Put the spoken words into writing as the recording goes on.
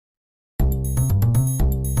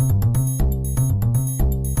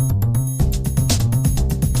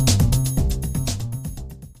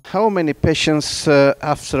how many patients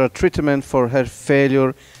after a treatment for heart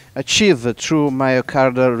failure achieve a true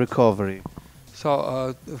myocardial recovery?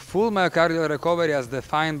 So full myocardial recovery as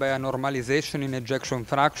defined by a normalization in ejection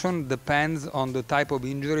fraction depends on the type of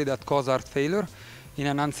injury that caused heart failure. In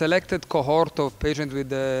an unselected cohort of patients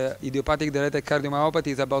with idiopathic dilated cardiomyopathy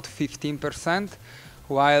is about 15%,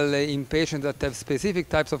 while in patients that have specific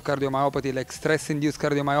types of cardiomyopathy like stress-induced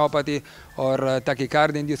cardiomyopathy or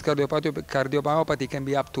tachycardia-induced cardiomyopathy can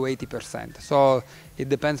be up to 80%. So it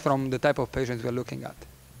depends from the type of patients we're looking at.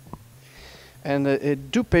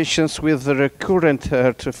 And do patients with recurrent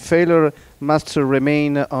heart failure must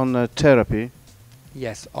remain on therapy?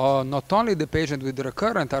 Yes, not only the patient with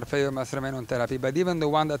recurrent heart failure must remain on therapy, but even the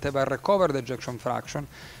one that have a recovered ejection fraction.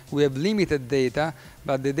 We have limited data,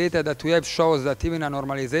 but the data that we have shows that even a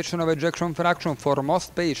normalization of ejection fraction for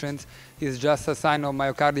most patients is just a sign of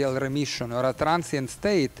myocardial remission or a transient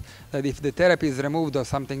state that if the therapy is removed or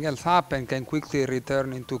something else happens can quickly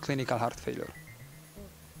return into clinical heart failure.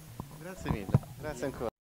 Grazie mille. Grazie ancora.